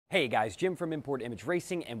Hey guys, Jim from Import Image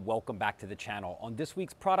Racing and welcome back to the channel. On this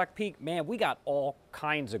week's Product Peek, man, we got all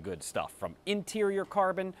kinds of good stuff from interior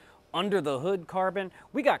carbon, under the hood carbon,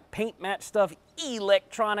 we got paint match stuff,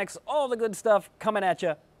 electronics, all the good stuff coming at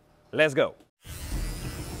you. Let's go.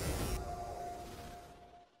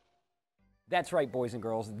 That's right, boys and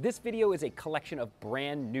girls. This video is a collection of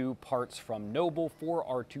brand new parts from Noble for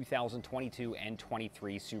our 2022 and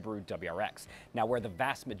 23 Subaru WRX. Now, where the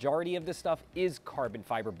vast majority of this stuff is carbon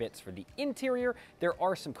fiber bits for the interior, there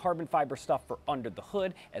are some carbon fiber stuff for under the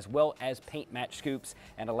hood, as well as paint match scoops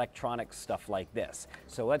and electronic stuff like this.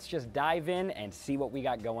 So let's just dive in and see what we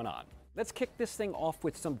got going on. Let's kick this thing off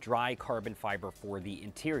with some dry carbon fiber for the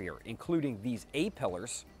interior, including these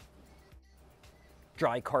A-pillars,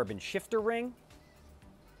 dry carbon shifter ring,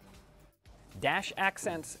 dash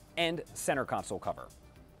accents, and center console cover.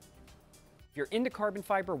 If you're into carbon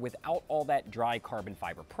fiber without all that dry carbon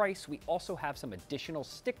fiber price, we also have some additional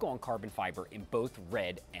stick-on carbon fiber in both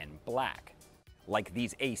red and black, like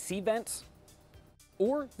these AC vents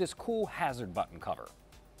or this cool hazard button cover.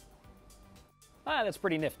 That's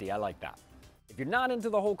pretty nifty, I like that. If you're not into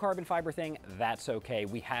the whole carbon fiber thing, that's okay,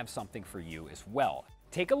 we have something for you as well.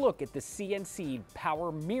 Take a look at the CNC'd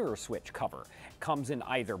power mirror switch cover. It comes in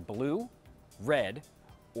either blue, red,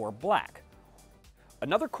 or black.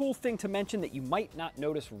 Another cool thing to mention that you might not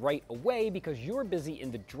notice right away because you're busy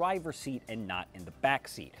in the driver's seat and not in the back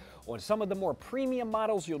seat. On some of the more premium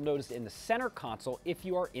models, you'll notice in the center console, if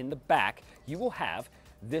you are in the back, you will have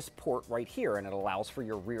this port right here, and it allows for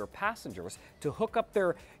your rear passengers to hook up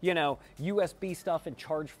their, USB stuff and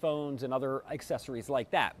charge phones and other accessories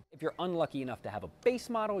like that. If you're unlucky enough to have a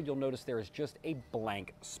base model, you'll notice there is just a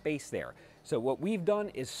blank space there. So what we've done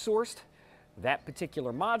is sourced that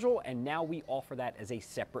particular module, and now we offer that as a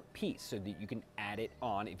separate piece so that you can add it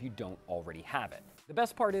on if you don't already have it. The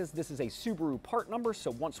best part is this is a Subaru part number,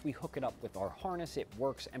 so once we hook it up with our harness, it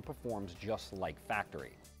works and performs just like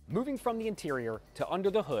factory. Moving from the interior to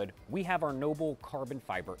under the hood, we have our Noble carbon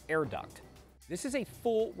fiber air duct. This is a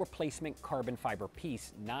full replacement carbon fiber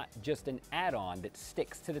piece, not just an add-on that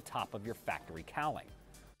sticks to the top of your factory cowling.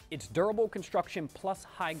 Its durable construction plus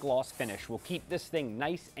high gloss finish will keep this thing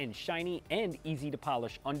nice and shiny and easy to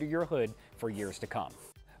polish under your hood for years to come.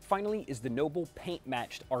 Finally is the Noble paint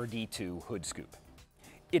matched RD2 hood scoop.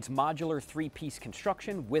 Its modular three-piece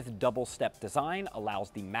construction with double-step design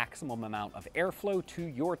allows the maximum amount of airflow to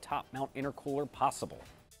your top-mount intercooler possible.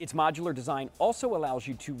 Its modular design also allows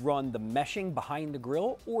you to run the meshing behind the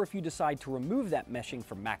grille, or if you decide to remove that meshing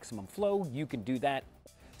for maximum flow, you can do that.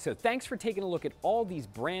 So thanks for taking a look at all these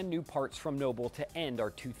brand new parts from Noble to end our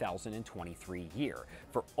 2023 year.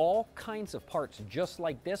 For all kinds of parts just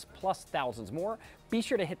like this, plus thousands more, be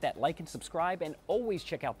sure to hit that like and subscribe, and always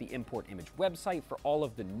check out the Import Image website for all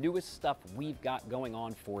of the newest stuff we've got going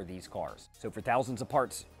on for these cars. So for thousands of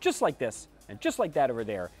parts just like this and just like that over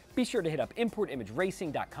there, be sure to hit up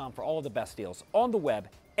importimageracing.com for all of the best deals on the web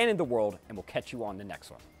and in the world, and we'll catch you on the next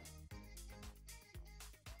one.